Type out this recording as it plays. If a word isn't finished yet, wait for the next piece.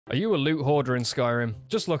Are you a loot hoarder in Skyrim?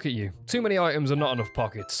 Just look at you. Too many items and not enough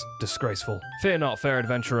pockets. Disgraceful. Fear not, fair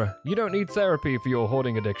adventurer. You don't need therapy for your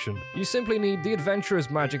hoarding addiction. You simply need the Adventurer's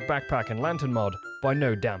Magic Backpack and Lantern mod by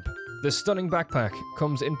No Damp. This stunning backpack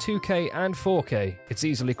comes in 2K and 4K. It's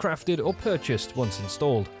easily crafted or purchased once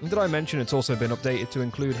installed. And did I mention it's also been updated to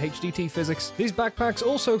include HDT physics? These backpacks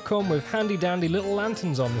also come with handy dandy little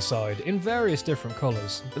lanterns on the side in various different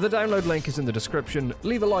colours. The download link is in the description.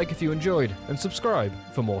 Leave a like if you enjoyed and subscribe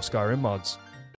for more Skyrim mods.